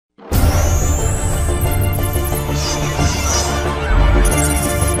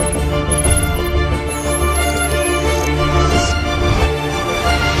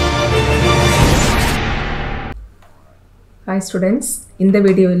Hi students, இந்த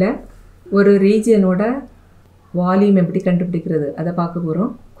வீடியோவில் ஒரு ரீஜியனோட வால்யூம் எப்படி கண்டுபிடிக்கிறது அதை பார்க்க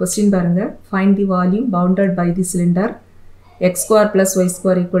போகிறோம். கொஸ்டின் பாருங்க. Find the volume bounded by the cylinder x square plus y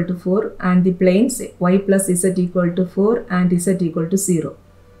square equal to 4 and the planes y plus z equal to 4 and z equal to 0.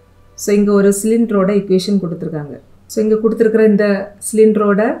 So இங்கே ஒரு சிலிண்டரோட equation கொடுத்துருக்காங்க. ஸோ இங்கே கொடுத்துருக்கிற இந்த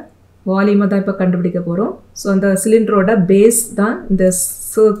சிலிண்டரோட வால்யூமை தான் இப்போ கண்டுபிடிக்க போகிறோம். ஸோ அந்த சிலிண்டரோட பேஸ் தான் இந்த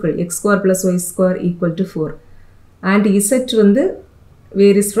circle x square plus y square equal to 4. And z வந்து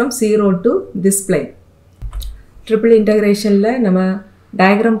varies from 0 to this plane. Triple integrationல நம்ம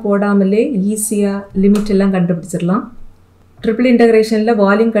diagram போடாமலே ஈஸியாக லிமிட் எல்லாம் கண்டுபிடிச்சிடலாம். Triple integrationல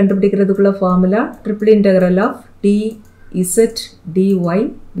volume கண்டுபிடிக்கிறதுக்குள்ள formula triple integral of dz dy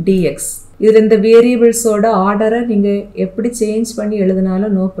dx. இதில் இந்த வேரியபிள்ஸோட ஆர்டரை நீங்கள் எப்படி சேஞ்ச் பண்ணி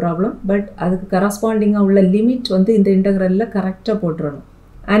எழுதினாலும் நோ ப்ராப்ளம். பட் அதுக்கு கரஸ்பாண்டிங்காக உள்ள லிமிட் வந்து இந்த இன்டெக்ரலில் கரெக்டாக போட்டுறணும்.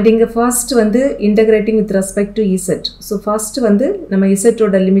 And இங்கே ஃபர்ஸ்ட் வந்து integrating with respect to z. So first வந்து நம்ம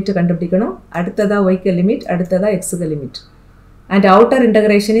z-ஓட லிமிட்டை கண்டுபிடிக்கணும். அடுத்ததாக y-க்கு லிமிட், அடுத்ததாக x-க்கு limit. And outer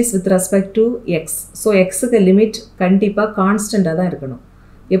integration is with respect to X. So எக்ஸுக்கு லிமிட் கண்டிப்பாக கான்ஸ்டண்ட்டாக தான் இருக்கணும்.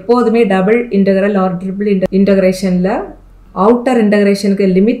 எப்போதுமே double integral R triple இன்டகிரேஷனில் outer இன்டகிரேஷனுக்கு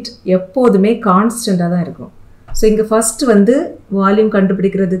limit எப்போதுமே கான்ஸ்டண்ட்டாக தான் இருக்கும். ஸோ இங்கே ஃபஸ்ட்டு வந்து வால்யூம்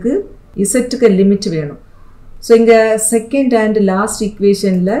கண்டுபிடிக்கிறதுக்கு இசட்டுக்கு லிமிட் வேணும். ஸோ இங்கே செகண்ட் அண்ட் லாஸ்ட்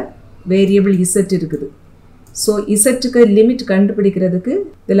ஈக்குவேஷனில் வேரியபிள் இசட் இருக்குது. ஸோ இசட்டுக்கு லிமிட் கண்டுபிடிக்கிறதுக்கு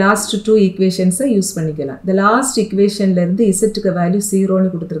இந்த லாஸ்ட் டூ ஈக்குவேஷன்ஸை யூஸ் பண்ணிக்கலாம். இந்த லாஸ்ட் ஈக்குவேஷன்லேருந்து இசட்டுக்கு வேல்யூ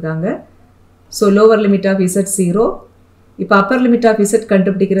 0ன்னு கொடுத்துருக்காங்க. So lower limit of Z 0. இப்போ அப்பர் லிமிட் ஆஃப் இசட்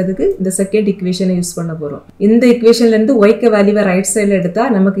கண்டுபிடிக்கிறதுக்கு இந்த செகண்ட் ஈக்குவேஷனை யூஸ் பண்ண போகிறோம். இந்த ஈக்குவேஷன்லேருந்து ஒய்க்கு வேல்யூவை ரைட் சைடில்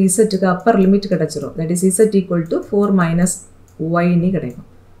எடுத்தால் நமக்கு இசட்டுக்கு அப்பர் லிமிட் கிடச்சிரும். That is Z equal to 4 minus ஒய்ன்னு கிடைக்கும்.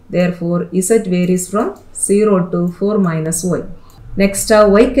 Therefore, z varies from 0 to 4 minus y. Next,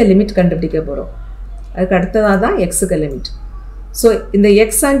 y-க்கு limit கண்டுபிடிக்க போகிறோம். அதுக்கு அடுத்ததாக தான் x-க்கு லிமிட். ஸோ இந்த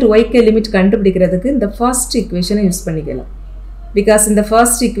x and y-க்கு லிமிட் கண்டுபிடிக்கிறதுக்கு இந்த ஃபர்ஸ்ட் ஈக்குவேஷனை யூஸ் பண்ணிக்கலாம். பிகாஸ் இந்த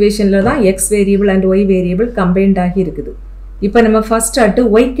ஃபர்ஸ்ட் ஈக்குவேஷனில் தான் x variable and y variable combined ஆகி இருக்குது. இப்போ நம்ம ஃபர்ஸ்ட் ஆட்டு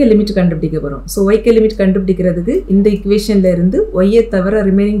y-க்கு லிமிட் கண்டுபிடிக்க போகிறோம். ஸோ y-க்கு லிமிட் கண்டுபிடிக்கிறதுக்கு இந்த ஈக்குவேஷனில் இருந்து y-ஐ தவிர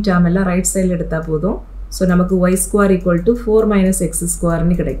ரிமைனிங் டேர்ம் எல்லாம் ரைட் சைடில் எடுத்தால் போதும். ஸோ நமக்கு y square equal to 4 minus x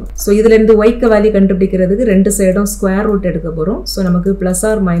ஸ்கொயர்னு கிடைக்கும். ஸோ இதுலேருந்து y-க்கு வேல்யூ கண்டுபிடிக்கிறதுக்கு ரெண்டு சைடும் ஸ்கொயர் ரூட் எடுக்க போகிறோம். ஸோ நமக்கு plus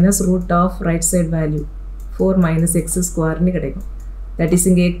R minus root of right side value 4 minus x ஸ்கொயர்னு கிடைக்கும். தட் இஸ்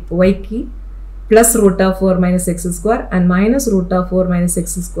இங்கே y-க்கு plus root of 4 minus x square and minus root of 4 minus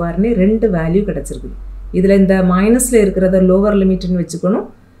x ஸ்கொயர்னு ரெண்டு வேல்யூ கிடச்சிருக்கு. இதில் இந்த மைனஸில் இருக்கிறத லோவர் லிமிட்னு வச்சுக்கணும்,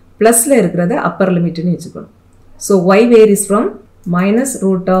 ப்ளஸில் இருக்கிறத அப்பர் லிமிட்னு வச்சுக்கணும். So y varies from minus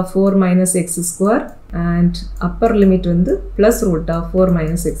root of 4 minus x square and upper limit வந்து plus root of 4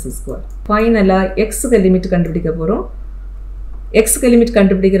 minus x square. ஃபைனலாக x-க்கு லிமிட் கண்டுபிடிக்க போகிறோம். x-க்கு limit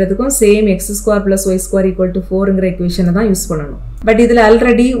கண்டுபிடிக்கிறதுக்கும் same x square plus y square equal to 4ங்கிற equation தான் use பண்ணணும். But இதில்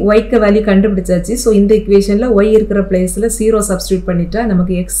already y-க்கு value கண்டுபிடிச்சாச்சு. So இந்த equationல y இருக்கிற பிளேஸில் 0 சப்ஸ்டியூட் பண்ணிட்டா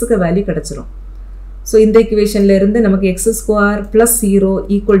நமக்கு x-க்கு வேல்யூ கிடச்சிரும். ஸோ இந்த equationல இருந்து நமக்கு x square plus 0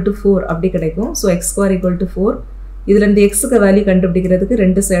 equal to 4 அப்படி கிடைக்கும். So x square equal to 4. இதுலேருந்து எக்ஸுக்கு வேல்யூ கண்டுபிடிக்கிறதுக்கு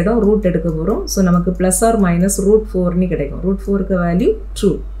ரெண்டு சைடும் ரூட் எடுக்க போகிறோம். ஸோ நமக்கு ப்ளஸ் ஆர் மைனஸ் ரூட் 4ன்னு கிடைக்கும். Root 4க்கு value 2.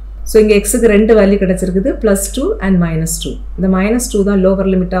 ஸோ இங்கே எக்ஸுக்கு ரெண்டு வேல்யூ கிடச்சிருக்குது, ப்ளஸ் 2 அண்ட் மைனஸ் 2. இந்த மைனஸ் 2 தான் lower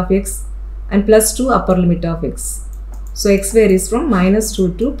limit of X and plus 2 upper limit of X. So X varies from minus 2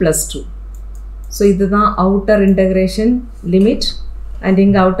 to plus 2. So இதுதான் outer integration limit and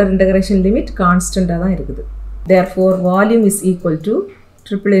இங்கே outer integration limit கான்ஸ்டண்ட்டாக தான் இருக்குது. Therefore volume is equal to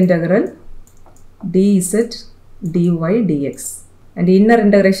triple integral dz dy dx and inner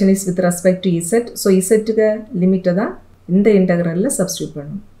integration is with respect to z. so z-க்கு லிமிட்டை தான் இந்த இன்டகிரலில் substitute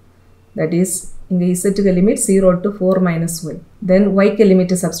பண்ணணும். That is இங்கே z-க்கு லிமிட் 0 to 4 minus y. தென் y-க்கு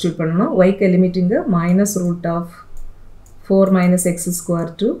லிமிட்டை சப்ஸ்டியூட் பண்ணணும். y-க்கு லிமிட் இங்கே minus root of 4 minus x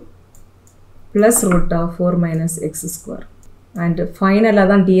square to plus root of 4 minus x square. And ஃபைனலாக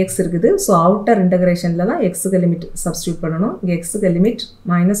தான் dx இருக்குது. ஸோ அவுட்டர் இன்டகிரேஷனில் தான் x-க்கு லிமிட் சப்ஸ்டியூட் பண்ணணும். இங்கே x-க்கு லிமிட்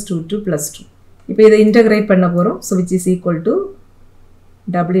மைனஸ் 2 to ப்ளஸ் 2. இப்போ இதை இன்டகிரேட் பண்ண போகிறோம். So which is equal to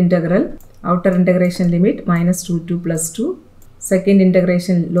double integral outer integration limit minus 2 to plus 2. Second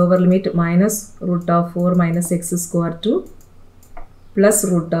integration lower limit minus root of 4 minus x square to plus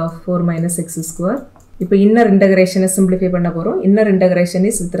root of 4 minus x square. இப்போ inner இன்டகிரேஷனை simplify பண்ண போகிறோம். Inner integration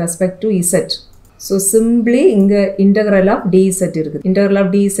is with respect to z. So simply இங்கே integral of dz இருக்குது. Integral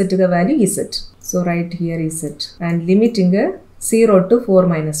of dz-க்கு value z. So right here z and limit இங்கே 0 to 4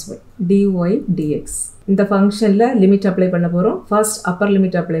 minus y dy dx. இந்த ஃபங்க்ஷனில் limit apply பண்ண போகிறோம். First upper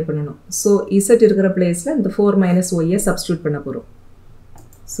limit apply பண்ணணும். So z இருக்கிற பிளேஸில் இந்த 4 minus y-ஐ சப்ஸ்டியூட் பண்ண போகிறோம்.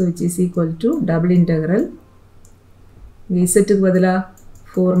 So which is equal to double integral z-க்கு பதிலாக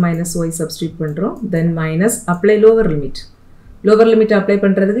 4 minus y substitute பண்றோம். then minus apply lower limit. lower limit apply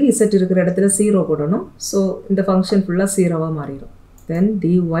பண்ணுறதுக்கு z இருக்கிற இடத்துல 0 போடணும். ஸோ இந்த ஃபங்க்ஷன் ஃபுல்லாக 0வாக மாறிடும். then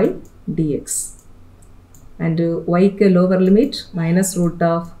dy dx and y க்கு lower limit minus root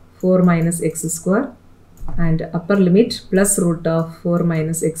of 4 minus x square and upper limit plus root of 4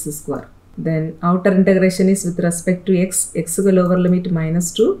 minus x square. Then outer integration is with respect to x. X க்கு lower limit minus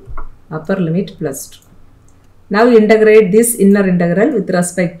 2, upper limit plus 2. Now integrate this inner integral with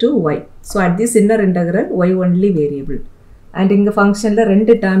respect to y. So at this inner integral y only variable. And இங்க ஃபங்க்ஷனில்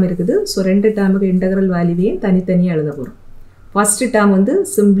 2 term இருக்குது. So 2 டேர்முக்கு integral வேல்யூவையும் தனித்தனியாக எழுத போகிறோம். First term வந்து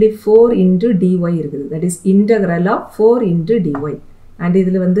simply 4 into dy இருக்குது. That is integral of 4 into dy. And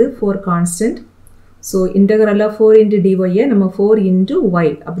இதில் வந்து 4 constant. So integral of 4 into dy நம்ம 4 into y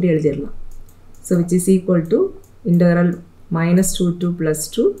அப்படி எழுதிடலாம். So which is equal to integral minus 2 to plus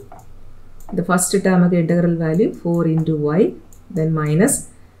 2. The first term is integral value 4 into y, then minus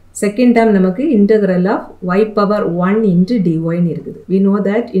second term namakku integral of y power 1 into dy nu irukudhu. We know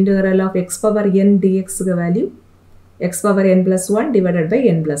that integral of x power n dx ku value x power n plus 1 divided by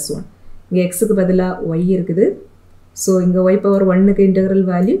n plus 1. Inga x ku badala y irukudhu. So inga y power 1 ku integral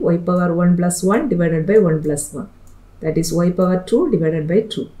value y power 1 plus 1 divided by 1 plus 1. That is y power 2 divided by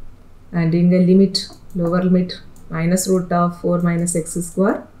 2. And inga limit, lower limit minus root of 4 minus x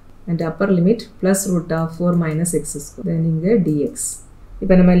square and upper limit plus root of 4 minus x square. Then inga dx.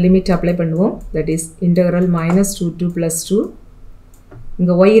 இப்போ நம்ம limit apply பண்ணுவோம். That is integral minus 2 to plus 2.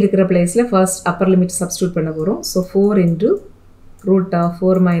 இங்கே y இருக்கிற பிளேஸில் first upper limit substitute பண்ண போகிறோம். So 4 into root of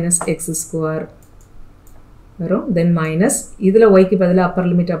 4 minus x square வரும். தென் minus இதில் ஒய்க்கு பதிலாக அப்பர்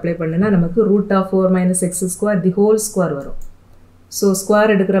லிமிட் அப்ளை பண்ணுனா நமக்கு root of 4 minus x square the whole square வரும். ஸோ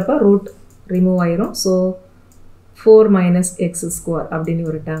ஸ்கொயர் எடுக்கிறப்ப ரூட் ரிமூவ் ஆயிரும். ஸோ 4 minus x square அப்படின்னு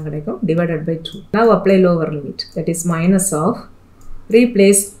ஒரு டேர்ம் கிடைக்கும் divided by 2. Now apply lower limit, that is minus of,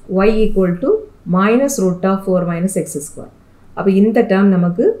 replace y equal to minus root of 4 minus x square. அப்போ இந்த term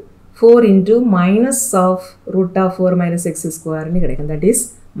நமக்கு 4 into minus of root of 4 minus x square னு கிடைக்கும். that is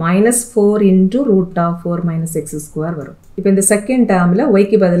minus 4 into root of 4 minus x square வரும். இப்போ இந்த second டேர்மில்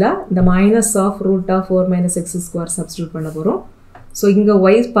yக்கு பதிலாக இந்த minus of root of 4 minus x square substitute பண்ண போகிறோம். ஸோ இங்கே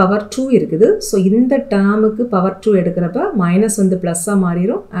y பவர் 2 இருக்குது. ஸோ இந்த டேர்முக்கு பவர் 2 எடுக்கிறப்ப மைனஸ் வந்து ப்ளஸ்ஸாக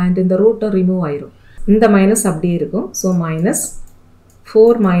மாறிடும் அண்ட் இந்த ரூட்டை ரிமூவ் ஆயிரும். இந்த மைனஸ் அப்படியே இருக்கும். So minus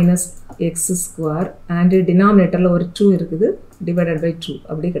 4 minus x square and denominatorல ஒரு 2 இருக்குது divided by 2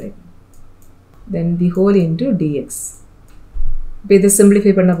 அப்படி கிடைக்கும். then the whole into dx. இப்போ இதை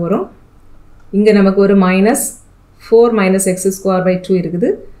சிம்பிளிஃபை பண்ண போகிறோம். இங்கே நமக்கு ஒரு minus 4 minus x square by 2 இருக்குது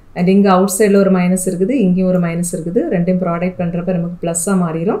அண்ட் இங்கே அவுட் சைடில் ஒரு மைனஸ் இருக்குது, இங்கேயும் ஒரு மைனஸ் இருக்குது. ரெண்டையும் ப்ராடக்ட் பண்ணுறப்ப நமக்கு ப்ளஸ்ஸாக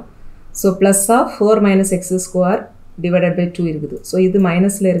மாறிடும். So plus of 4 minus x square divided by 2 இருக்குது. ஸோ இது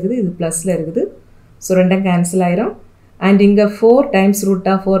மைனஸில் இருக்குது, இது ப்ளஸில் இருக்குது. ஸோ ரெண்டும் கேன்சல் ஆயிரும். அண்ட் இங்கே 4 times root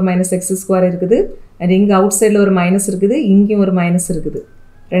of 4 minus x square இருக்குது அண்ட் இங்கே அவுட் சைடில் ஒரு மைனஸ் இருக்குது, இங்கேயும் ஒரு மைனஸ் இருக்குது.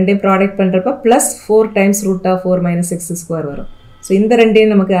 ரெண்டையும் ப்ராடக்ட் பண்ணுறப்ப plus 4 times root of 4 minus x square வரும். ஸோ இந்த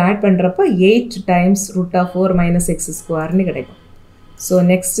ரெண்டையும் நமக்கு ஆட் பண்ணுறப்ப 8 times root of 4 minus x squareன்னு கிடைக்கும். ஸோ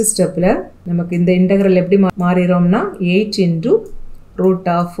நெக்ஸ்ட் ஸ்டெப்பில் நமக்கு இந்த இன்டெக்ரல் எப்படி மாறிடும்னா 8 into root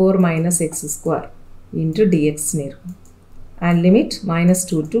of 4 minus x square into dxன்னு இருக்கும். And limit minus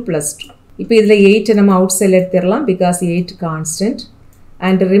 2 to plus 2. இப்போ இதில் 8 நம்ம அவுட் சைடில் எடுத்துடலாம் பிகாஸ் 8 கான்ஸ்டன்ட்.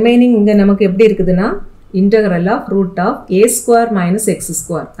 அண்ட் ரிமைனிங் இங்கே நமக்கு எப்படி இருக்குதுன்னா integral of root of a square minus x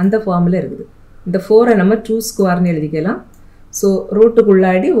square அந்த ஃபார்மில் இருக்குது. இந்த 4 நம்ம 2 ஸ்கொயர்னு எழுதிக்கலாம். ஸோ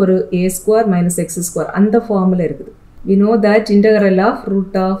ரூட்டுக்குள்ளாடி ஒரு a square minus x square அந்த ஃபார்மில் இருக்குது. We know that integral of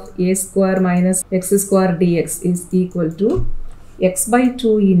root of a square minus x square dx is equal to x by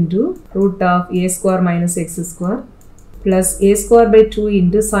 2 into root of a square minus x square plus a square by 2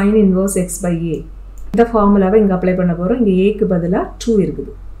 into sin inverse x by a. இந்த ஃபார்முலாவை இங்கே apply பண்ண போகிறோம். இங்கே ஏக்கு பதிலாக 2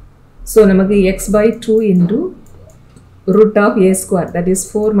 இருக்குது. So நமக்கு x by 2 into root of a square, that is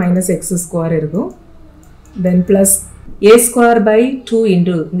 4 minus x square இருக்கும். Then plus a square by 2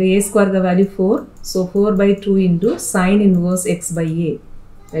 into, இங்கே a square the value 4, so 4 by 2 into sin inverse x by a,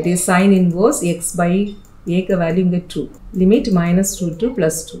 that is sin inverse x by a ka value இங்கே 2, limit minus 2 to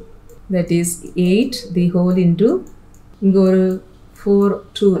plus 2, that is 8 the whole into, இங்கே ஒரு 4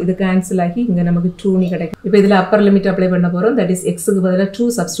 2 இது cancel ஆகி இங்கே நமக்கு 2 நீ கிடைக்கும். இப்போ இதில் அப்பர் லிமிட் அப்ளை பண்ண போகிறோம். தட் இஸ் எக்ஸுக்கு பதிலாக 2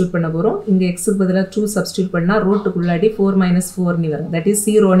 சப்ஸ்டியூட் பண்ண போகிறோம். இங்கே எக்ஸுக்கு பதிலாக 2 சப்ஸ்டியூட் பண்ணால் ரூட்டுக்குள்ளாடி 4 minus 4 நீ வரும். தட் இஸ்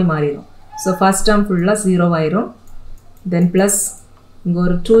 0 மாறிடும். ஸோ ஃபர்ஸ்ட் டேர்ம் ஃபுல்லாக 0 ஆயிரும். then plus இங்கே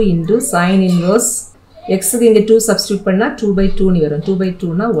ஒரு 2 into sin inverse xக்கு இங்கே 2 சப்ஸ்டியூட் பண்ணால் 2 by 2 நீ வரும். 2 by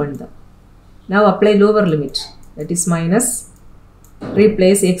 2னா 1 தான். now apply lower limit, that is minus,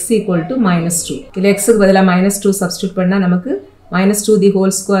 replace x equal to minus 2. இல்லை xக்கு பதிலாக minus 2 சப்ஸ்டியூட் பண்ணால் நமக்கு minus 2 the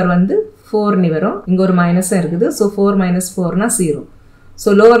whole square வந்து 4 நீ வரும். இங்கே ஒரு மைனஸாக இருக்குது. So 4 minus 4னா 0. So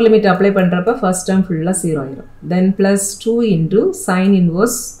lower limit apply பண்ணுறப்ப ஃபர்ஸ்ட் டேர்ம் ஃபுல்லாக 0 ஆயிரும். தென் ப்ளஸ் 2 இன்டூ சைன்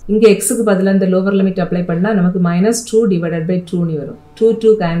இன்வர்ஸ், இங்கே எக்ஸுக்கு பதிலாக இந்த லோவர் லிமிட் அப்ளை பண்ணால் நமக்கு -2 டிவைடட் பை 2னு வரும்.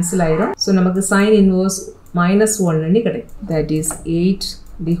 2 கேன்சல் ஆயிரும். ஸோ நமக்கு சைன் இன்வர்ஸ் -1ன்னு கிடைக்கும். That is 8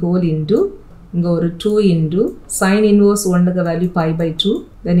 the whole into, இங்கே ஒரு 2 இன்டூ சைன் இன்வர்ஸ் 1க்கு வேல்யூ π/2,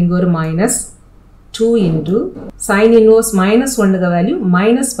 தென் இங்கே ஒரு -2 இன்டூ சைன் இன்வர்ஸ் -1க்கு வேல்யூ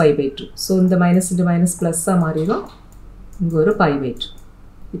 -π/2. ஸோ இந்த மைனஸ் இன்ட்டு மைனஸ் ப்ளஸ்ஸாக மாறிடும். இங்கே ஒரு π/2.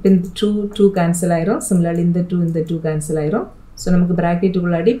 இப்போ இந்த 2 கேன்சல் ஆயிரும். சிமிலர்லி இந்த 2 கேன்சல் ஆயிரும். ஸோ நமக்கு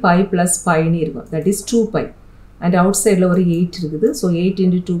ப்ராக்கெட்டுக்குள்ளாடி π + πன்னு இருக்கும். That is 2π. அண்ட் அவுட் சைடில் ஒரு 8 இருக்குது. ஸோ 8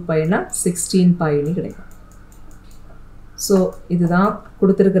 × 2πனா 16πன்னு கிடைக்கும். ஸோ இதுதான்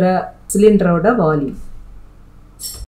கொடுத்துருக்கிற சிலிண்டரோட வால்யூம்.